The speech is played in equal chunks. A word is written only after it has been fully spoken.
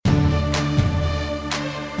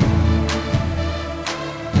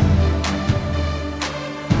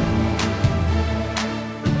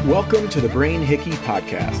Welcome to the Brain Hickey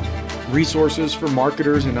Podcast, resources for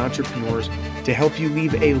marketers and entrepreneurs to help you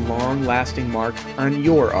leave a long-lasting mark on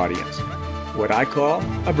your audience, what I call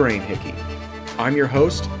a Brain Hickey. I'm your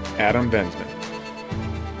host, Adam Bensman.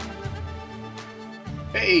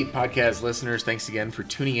 Hey, podcast listeners, thanks again for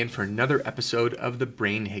tuning in for another episode of the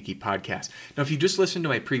Brain Hickey Podcast. Now, if you just listened to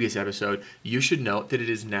my previous episode, you should note that it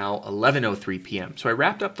is now 11:03 p.m. So I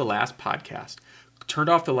wrapped up the last podcast, turned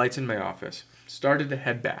off the lights in my office, started to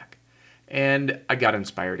head back, and I got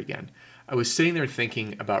inspired again. I was sitting there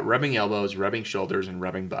thinking about rubbing elbows, rubbing shoulders, and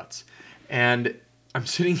rubbing butts. And I'm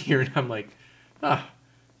sitting here and I'm like, yeah,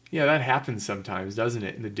 that happens sometimes, doesn't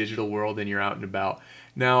it, in the digital world and you're out and about.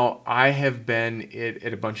 Now, I have been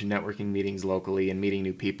at a bunch of networking meetings locally and meeting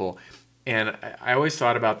new people, and I always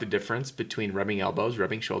thought about the difference between rubbing elbows,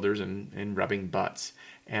 rubbing shoulders, and rubbing butts.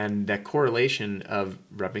 And that correlation of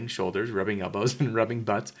rubbing shoulders, rubbing elbows, and rubbing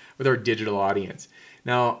butts with our digital audience.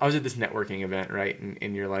 Now, I was at this networking event, right?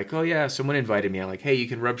 And you're like, oh yeah, someone invited me. I'm like, hey, you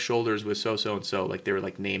can rub shoulders with so and so. Like they were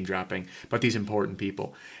like name dropping about these important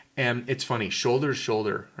people. And it's funny, shoulder to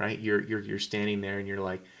shoulder, right? You're standing there and you're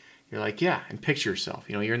like, yeah, and picture yourself.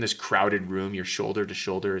 You know, you're in this crowded room, you're shoulder to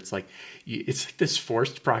shoulder. It's like this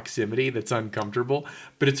forced proximity that's uncomfortable,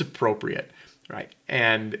 but it's appropriate. Right,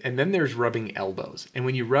 and then there's rubbing elbows, and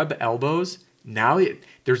when you rub elbows, now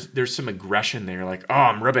there's some aggression there. Like, oh,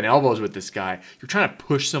 I'm rubbing elbows with this guy. You're trying to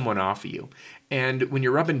push someone off of you. And when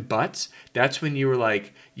you're rubbing butts, that's when you were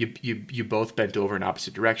like, you both bent over in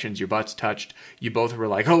opposite directions. Your butts touched. You both were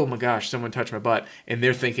like, oh my gosh, someone touched my butt. And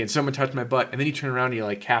they're thinking, someone touched my butt. And then you turn around and you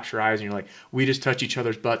like capture eyes and you're like, we just touch each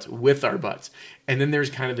other's butts with our butts. And then there's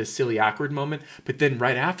kind of this silly awkward moment. But then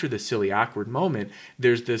right after the silly awkward moment,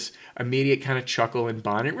 there's this immediate kind of chuckle and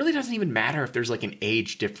bond. It really doesn't even matter if there's like an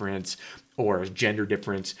age difference or a gender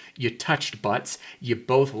difference. You touched butts, you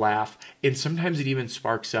both laugh, and sometimes it even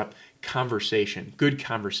sparks up conversation, good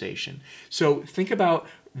conversation. So think about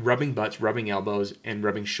rubbing butts, rubbing elbows, and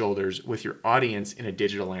rubbing shoulders with your audience in a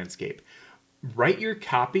digital landscape. Write your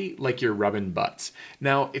copy like you're rubbing butts.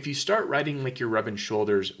 Now, if you start writing like you're rubbing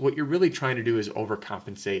shoulders, what you're really trying to do is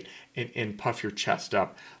overcompensate and puff your chest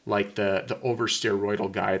up like the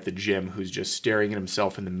over-steroidal guy at the gym who's just staring at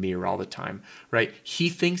himself in the mirror all the time, right? He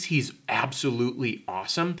thinks he's absolutely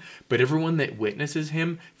awesome, but everyone that witnesses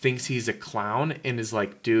him thinks he's a clown and is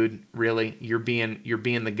like, dude, really? You're being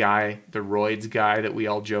the guy, the roids guy that we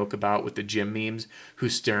all joke about with the gym memes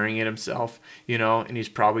who's staring at himself, you know, and he's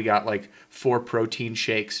probably got like 4 protein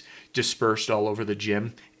shakes dispersed all over the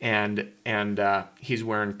gym, and he's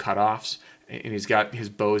wearing cutoffs, and he's got his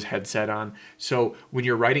Bose headset on. So when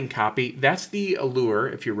you're writing copy, that's the allure,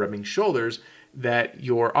 if you're rubbing shoulders, that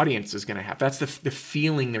your audience is going to have. That's the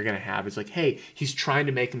feeling they're going to have. It's like, hey, he's trying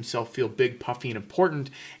to make himself feel big, puffy, and important,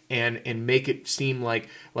 and make it seem like,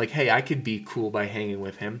 hey, I could be cool by hanging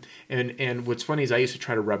with him. And what's funny is I used to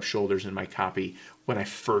try to rub shoulders in my copy when I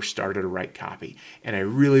first started to write copy, and I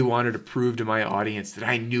really wanted to prove to my audience that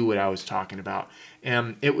I knew what I was talking about.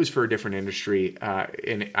 And it was for a different industry,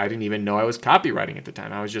 and I didn't even know I was copywriting at the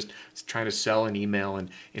time. I was just trying to sell an email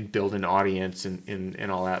and build an audience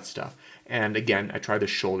and all that stuff. And again, I tried the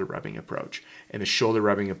shoulder rubbing approach. And the shoulder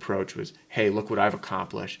rubbing approach was, hey, look what I've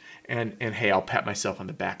accomplished. And hey, I'll pat myself on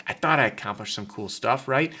the back. I thought I accomplished some cool stuff,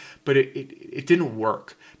 right? But it didn't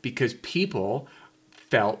work because people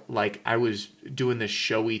felt like I was doing this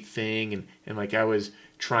showy thing and like I was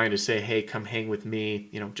trying to say, hey, come hang with me,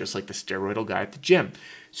 you know, just like the steroidal guy at the gym.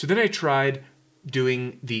 So then I tried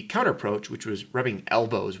doing the counter approach, which was rubbing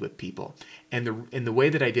elbows with people. And the way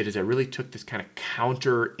that I did is I really took this kind of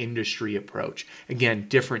counter industry approach. Again,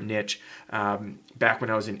 different niche. Back when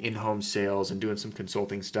I was in in-home sales and doing some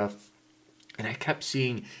consulting stuff. And I kept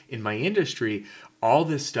seeing in my industry all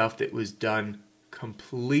this stuff that was done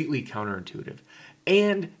completely counterintuitive.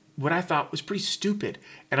 And what I thought was pretty stupid.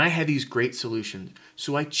 And I had these great solutions.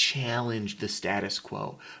 So I challenged the status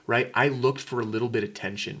quo, right? I looked for a little bit of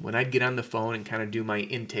tension. When I'd get on the phone and kind of do my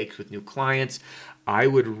intakes with new clients, I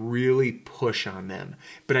would really push on them.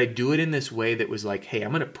 But I'd do it in this way that was like, hey,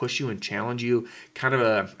 I'm going to push you and challenge you, kind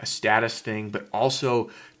of a status thing, but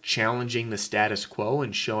also challenging the status quo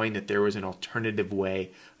and showing that there was an alternative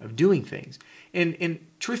way of doing things. And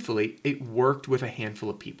truthfully, it worked with a handful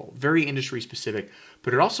of people, very industry specific,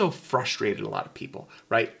 but it also frustrated a lot of people,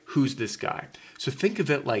 right? Who's this guy? So think of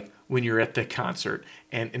it like when you're at the concert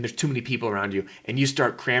and there's too many people around you and you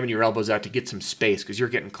start cramming your elbows out to get some space because you're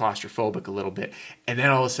getting claustrophobic a little bit. And then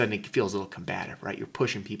all of a sudden it feels a little combative, right? You're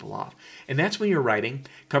pushing people off. And that's when your writing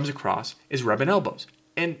comes across as rubbing elbows.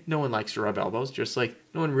 And no one likes to rub elbows, just like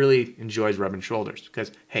no one really enjoys rubbing shoulders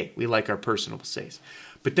because, hey, we like our personal space.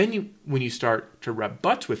 But then when you start to rub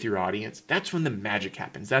butts with your audience, that's when the magic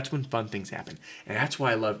happens. That's when fun things happen. And that's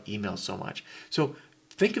why I love email so much. So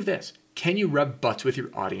think of this. Can you rub butts with your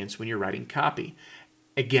audience when you're writing copy?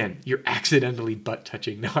 Again, you're accidentally butt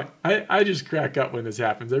touching. Now, I just crack up when this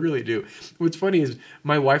happens. I really do. What's funny is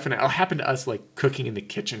my wife and I, it'll happen to us like cooking in the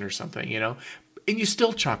kitchen or something, and you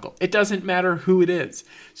still chuckle. It doesn't matter who it is.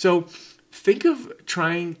 So think of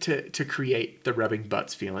trying to create the rubbing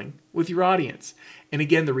butts feeling with your audience. And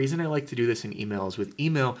again, the reason I like to do this in email is with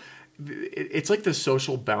email, it's like the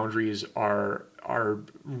social boundaries are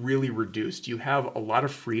really reduced. You have a lot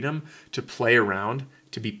of freedom to play around,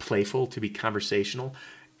 to be playful, to be conversational.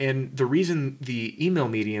 And the reason the email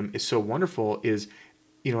medium is so wonderful is,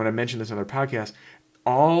 and I mentioned this on other podcasts,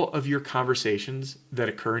 all of your conversations that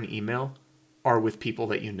occur in email are with people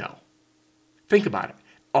that you know. Think about it.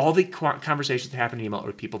 All the conversations that happen in email are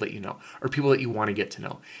with people that you know, or people that you want to get to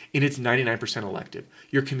know. And it's 99% elective.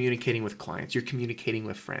 You're communicating with clients. You're communicating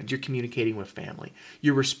with friends. You're communicating with family.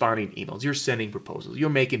 You're responding to emails. You're sending proposals. You're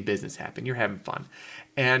making business happen. You're having fun.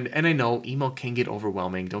 And I know email can get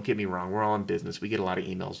overwhelming. Don't get me wrong. We're all in business. We get a lot of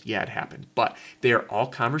emails. Yeah, it happens. But they are all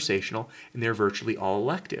conversational, and they're virtually all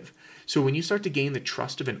elective. So when you start to gain the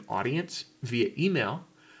trust of an audience via email,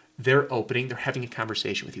 they're opening, they're having a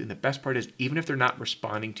conversation with you. And the best part is, even if they're not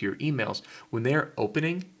responding to your emails, when they're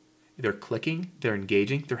opening, they're clicking, they're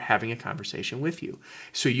engaging, they're having a conversation with you.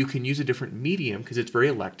 So you can use a different medium because it's very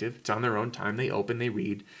elective. It's on their own time. They open, they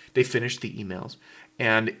read, they finish the emails.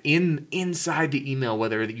 And inside the email,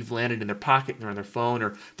 whether you've landed in their pocket, they're on their phone,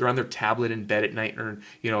 or they're on their tablet in bed at night, or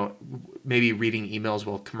maybe reading emails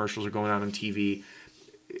while commercials are going on TV,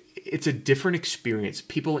 it's a different experience.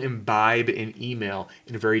 People imbibe an email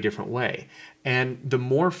in a very different way. And the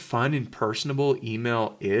more fun and personable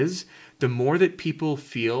email is, the more that people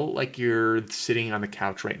feel like you're sitting on the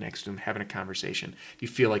couch right next to them having a conversation. You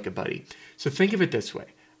feel like a buddy. So think of it this way.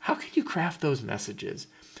 How can you craft those messages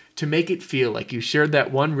to make it feel like you shared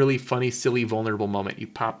that one really funny, silly, vulnerable moment? You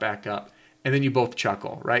pop back up. And then you both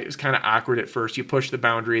chuckle, right? It was kind of awkward at first. You push the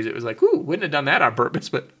boundaries. It was like, ooh, wouldn't have done that on purpose,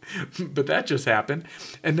 but that just happened.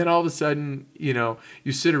 And then all of a sudden,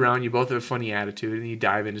 you sit around, you both have a funny attitude, and you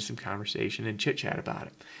dive into some conversation and chit-chat about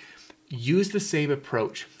it. Use the same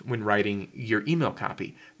approach when writing your email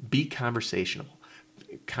copy. Be conversational.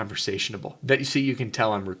 That you can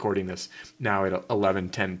tell I'm recording this now at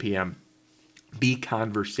 11:10 p.m. Be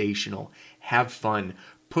conversational. Have fun.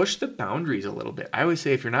 Push the boundaries a little bit. I always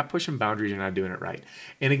say if you're not pushing boundaries, you're not doing it right.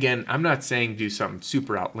 And again, I'm not saying do something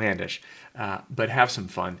super outlandish, but have some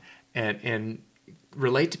fun and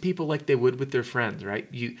relate to people like they would with their friends, right?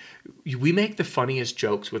 We make the funniest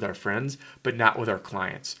jokes with our friends, but not with our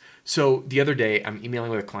clients. So the other day, I'm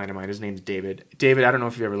emailing with a client of mine. His name's David. David, I don't know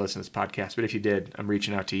if you've ever listened to this podcast, but if you did, I'm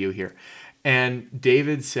reaching out to you here. And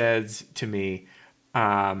David says to me,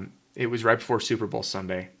 it was right before Super Bowl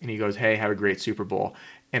Sunday, and he goes, "Hey, have a great Super Bowl."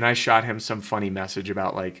 And I shot him some funny message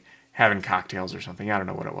about like having cocktails or something. I don't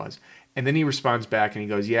know what it was. And then he responds back and he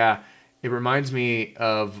goes, "Yeah, it reminds me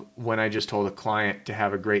of when I just told a client to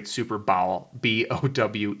have a great Super Bowl,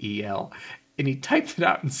 Bowel." And he typed it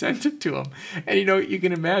out and sent it to him. And you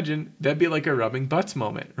can imagine that'd be like a rubbing butts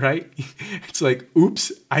moment, right? It's like,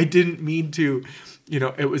 oops, I didn't mean to,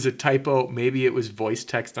 it was a typo. Maybe it was voice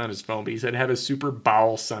text on his phone, but he said, "Have a Super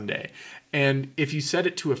Bowl Sunday." And if you said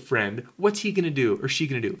it to a friend, what's he going to do or she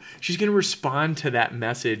going to do? She's going to respond to that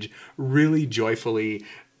message really joyfully,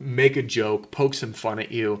 make a joke, poke some fun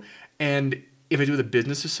at you. And if I do with a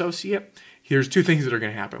business associate, here's two things that are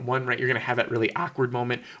going to happen. One, right, you're going to have that really awkward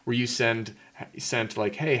moment where you sent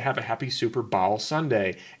like, "Hey, have a happy Super Bowl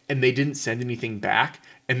Sunday." And they didn't send anything back.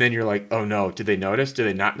 And then you're like, "Oh no, did they notice? Did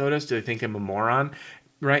they not notice? Did they think I'm a moron?"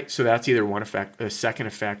 Right? So that's either one effect. The second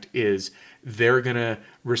effect is they're going to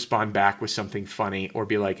respond back with something funny or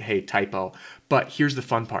be like, "Hey, typo." But here's the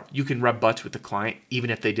fun part. You can rub butts with the client even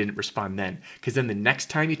if they didn't respond then. Because then the next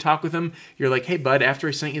time you talk with them, you're like, "Hey, bud, after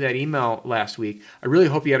I sent you that email last week, I really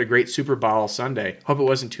hope you had a great Super Bowl Sunday. Hope it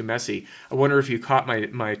wasn't too messy. I wonder if you caught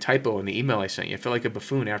my typo in the email I sent you. I felt like a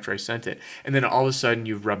buffoon after I sent it." And then all of a sudden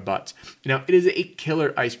you've rubbed butts. Now, it is a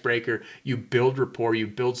killer icebreaker. You build rapport. You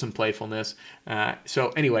build some playfulness. So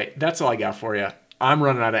anyway, that's all I got for you. I'm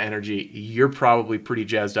running out of energy. You're probably pretty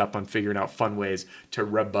jazzed up on figuring out fun ways to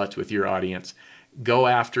rub butts with your audience. Go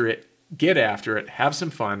after it, get after it, have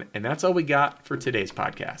some fun, and that's all we got for today's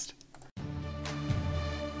podcast.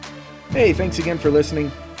 Hey, thanks again for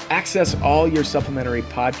listening. Access all your supplementary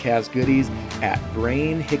podcast goodies at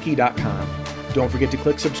brainhickey.com. Don't forget to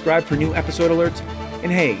click subscribe for new episode alerts.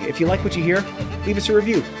 And hey, if you like what you hear, leave us a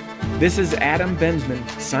review. This is Adam Bensman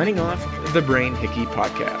signing off the Brain Hickey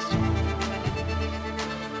Podcast.